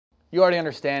You already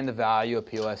understand the value a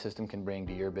POS system can bring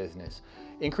to your business,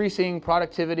 increasing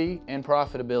productivity and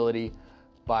profitability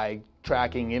by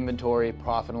tracking inventory,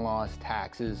 profit and loss,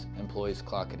 taxes, employees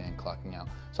clocking in, clocking out.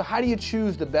 So how do you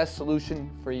choose the best solution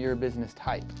for your business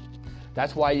type?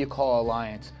 That's why you call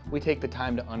Alliance. We take the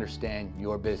time to understand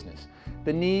your business.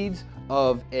 The needs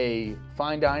of a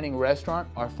fine dining restaurant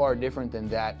are far different than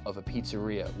that of a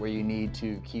pizzeria, where you need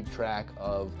to keep track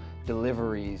of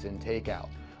deliveries and takeout.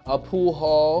 A pool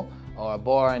hall or a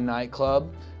bar and nightclub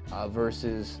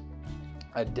versus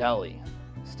a deli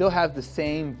still have the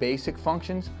same basic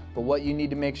functions, but what you need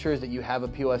to make sure is that you have a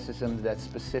POS system that's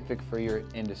specific for your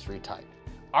industry type.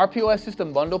 Our POS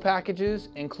system bundle packages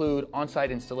include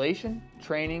on-site installation,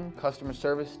 training, customer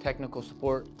service, technical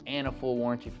support, and a full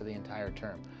warranty for the entire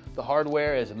term. The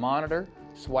hardware is a monitor,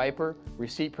 swiper,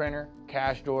 receipt printer,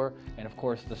 cash drawer, and of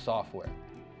course the software.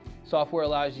 Software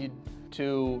allows you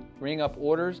to ring up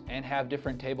orders and have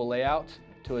different table layouts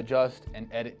to adjust and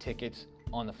edit tickets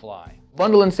on the fly.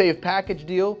 Bundle and save package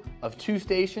deal of 2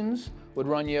 stations would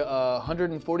run you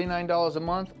 $149 a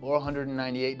month or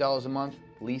 $198 a month,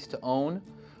 lease to own.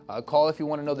 Call if you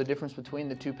want to know the difference between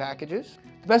the 2 packages.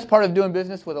 The best part of doing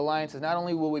business with Alliance is not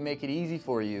only will we make it easy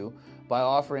for you by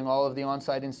offering all of the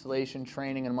on-site installation,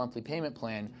 training, and a monthly payment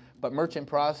plan, but merchant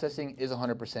processing is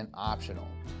 100% optional.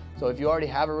 So if you already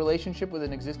have a relationship with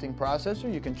an existing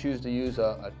processor, you can choose to use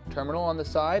a terminal on the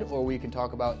side, or we can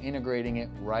talk about integrating it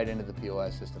right into the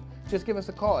POS system. Just give us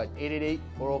a call at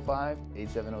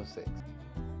 888-405-8706.